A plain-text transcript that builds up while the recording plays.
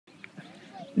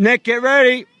Nick, get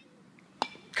ready.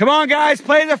 Come on, guys.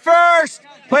 Play the first.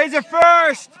 Play the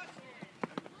first.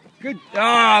 Good.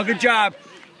 Oh, good job.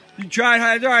 You tried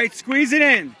hard. All right, squeeze it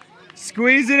in.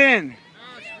 Squeeze it in.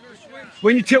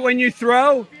 When you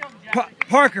throw,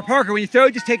 Parker, when you throw,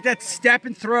 just take that step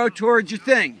and throw towards your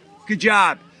thing. Good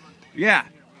job. Yeah.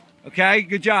 Okay,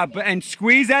 good job. And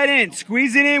squeeze that in.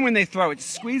 Squeeze it in when they throw it.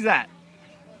 Just squeeze that.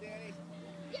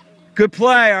 Good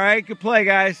play, all right? Good play,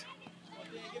 guys.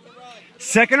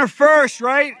 Second or first,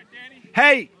 right?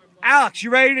 Hey, Alex, you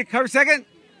ready to cover second?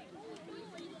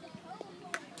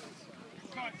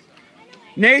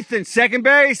 Nathan, second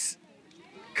base.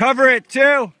 Cover it,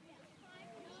 too.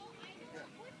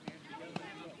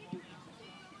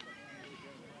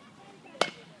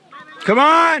 Come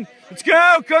on. Let's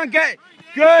go. Come on, get it.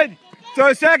 Good. Throw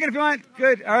a second if you want.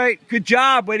 Good. All right. Good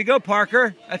job. Way to go,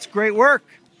 Parker. That's great work.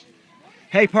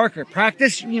 Hey, Parker,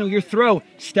 practice, your throw.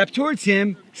 Step towards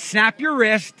him. Snap your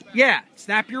wrist. Yeah,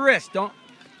 snap your wrist. Don't,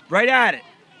 right at it.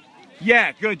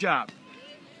 Yeah, good job.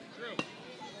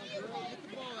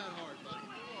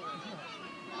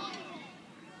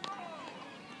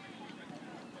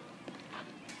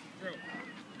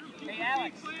 Hey,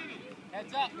 Alex.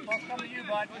 Heads up. Ball's coming to you,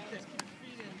 bud.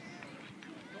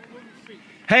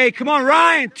 Hey, come on,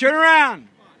 Ryan. Turn around.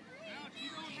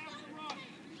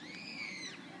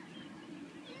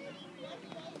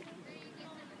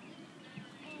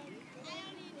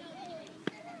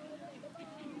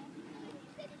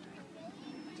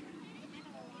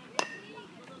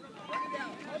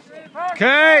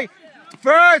 Okay,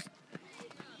 first.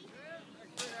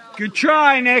 Good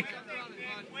try, Nick.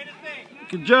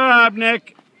 Good job,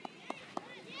 Nick.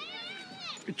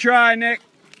 Good try, Nick.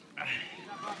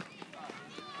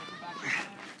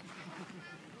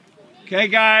 Okay,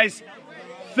 guys.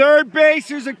 Third base,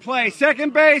 here's a play.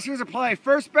 Second base, here's a play.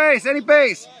 First base, any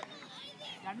base.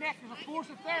 Now, Nick, there's a force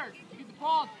of third. You get the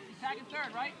ball, you're tagging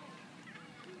third, right?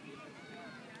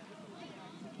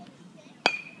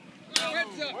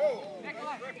 Heads up. Nick,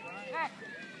 look. Nick.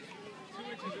 2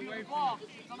 inches away from the ball.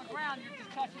 It's on the ground, you're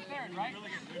just touching third, right? Really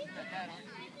get boosted at that, aren't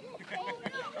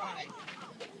you?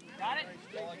 Got it?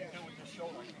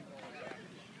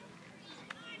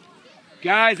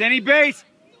 Guys, any base?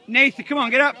 Nathan, come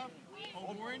on, get up.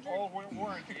 Old Warren, yeah. Old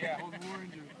Warren.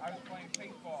 I was playing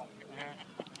baseball.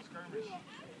 Skirmish.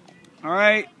 All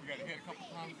right. We got to hit a couple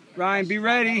times. Ryan, be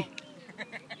ready.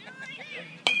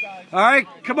 All right,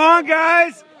 come on,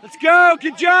 guys. Let's go.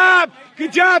 Good job.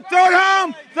 Good job. Throw it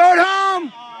home. Throw it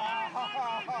home.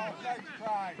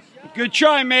 Good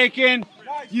try, Macon.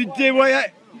 You did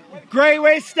what? Great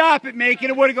way to stop it,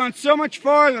 Macon. It would have gone so much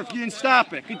farther if you didn't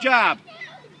stop it. Good job.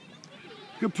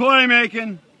 Good play,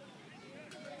 Macon.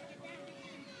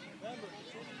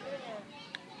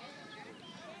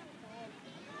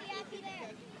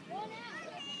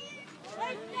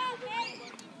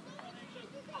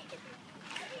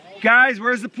 Guys,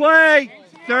 where's the play?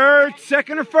 Third,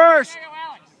 second, or first?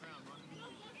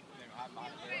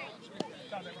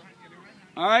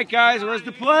 All right, guys, where's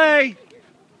the play?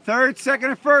 Third, second,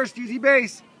 or first? Easy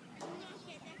base.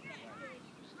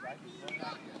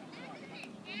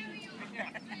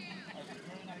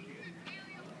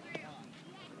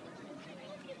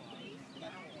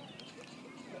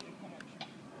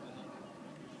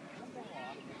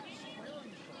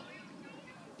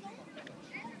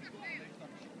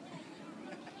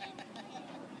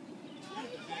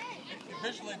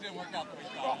 Visually, it didn't work out the way you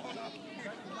thought.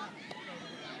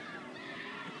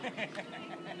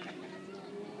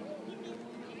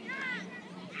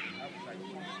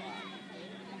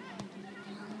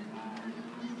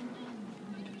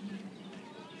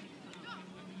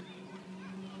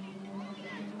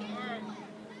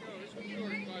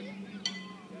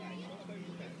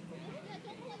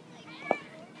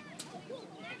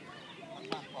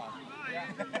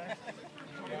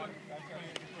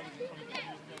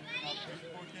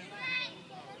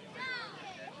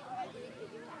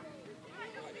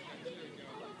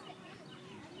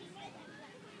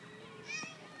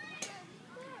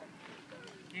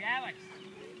 Hey, Alex,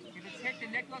 if it's hit to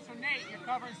Nicholas or Nate, you're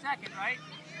covering second, right?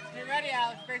 Get ready,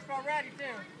 Alex. Baseball ready, too.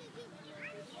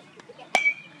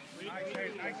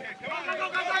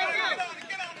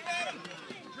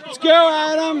 Let's go,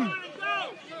 Adam.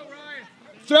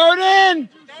 Throw it in.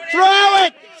 Throw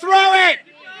it. Throw it.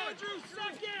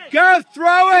 Go,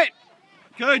 throw it.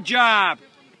 Good job.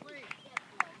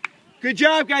 Good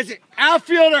job, guys.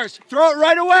 Outfielders, throw it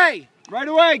right away. Right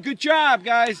away. Good job,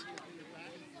 guys.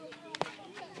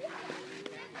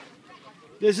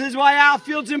 This is why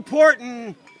outfield's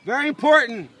important. Very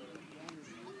important.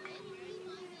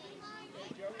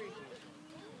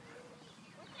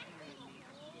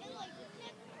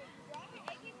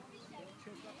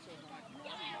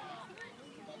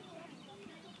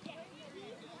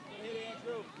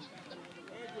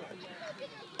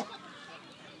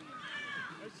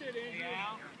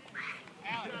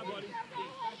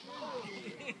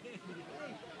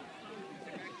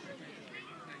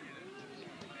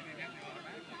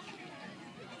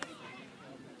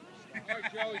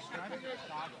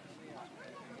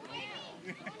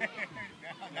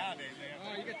 Nowadays, they have.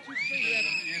 Oh, you got two They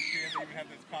fingers. even have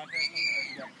this contest.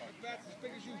 That's as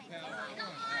big as you, pal.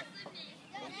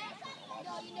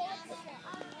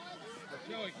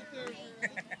 Joey, get the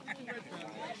red down on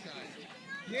that side.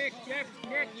 Nick,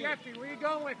 Jeffrey, where you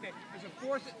going with it? There's a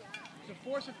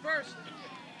force at first.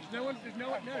 No,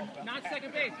 not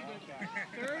second base.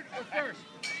 Third or first?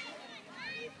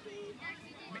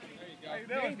 There you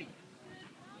go. Maybe.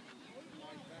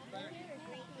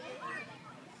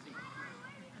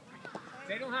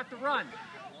 They don't have to run.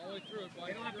 All the way through it,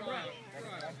 they don't have to run.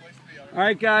 All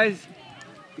right, guys.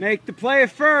 Make the play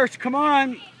at first. Come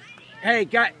on. Hey,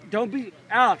 don't be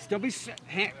Alex. Don't be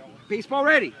baseball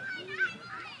ready.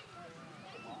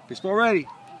 Baseball ready.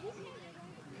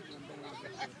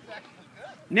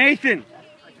 Nathan,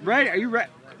 ready? Are you ready?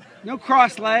 No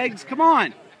cross legs. Come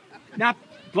on. Now,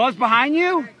 gloves behind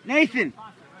you. Nathan.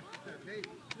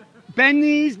 Bend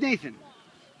knees, Nathan.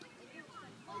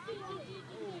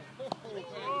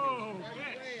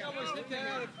 Almost hit that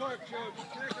out of the park, Joe.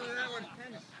 Just connected to that one.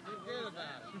 Forget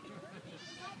about it.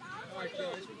 All right,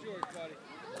 Joe. This one's yours, buddy.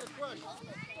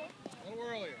 A little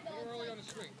earlier. A little early on the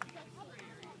swing.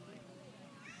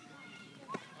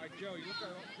 All right, Joe. You look at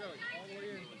Joey. All the way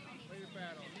in. Lay your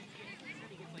bat on.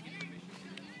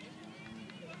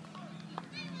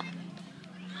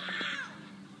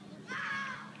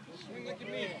 Swing like you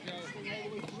mean it, Joe. Swing all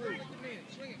the way through. Swing like you mean it.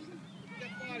 Swing it. Get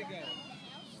that body going.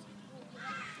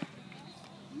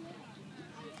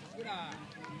 Good eye.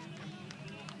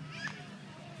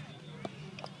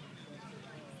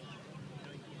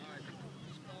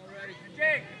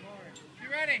 Jake, you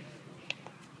ready?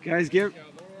 Guys, get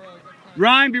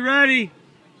Ryan, be ready.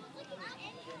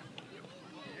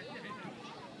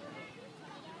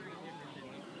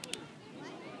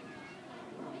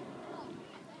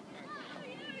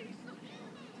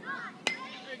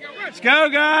 Let's go,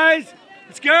 guys.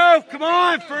 Let's go. Come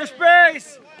on, first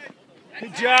base.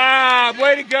 Good job.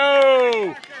 Way to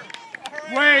go.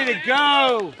 Way to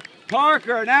go.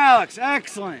 Parker and Alex,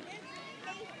 excellent.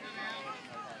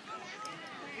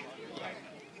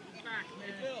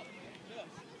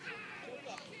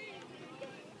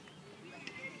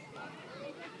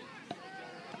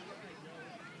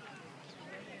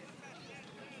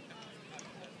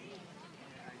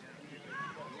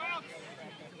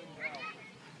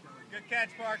 Good catch,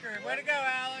 Parker. Way to go,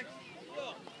 Alex.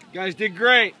 You guys did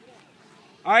great.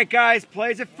 All right, guys,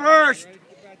 plays at first. Ready to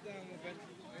get back down a little bit.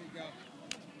 There you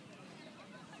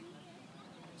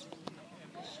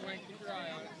go. Swing, keep your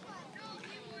eye on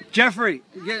it. Jeffrey,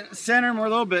 center him a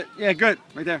little bit. Yeah, good.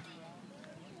 Right there.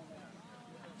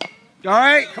 All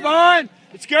right, come on.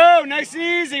 Let's go. Nice and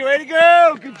easy. Way to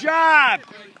go. Good job.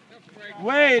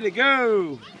 Way to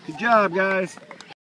go. Good job, guys.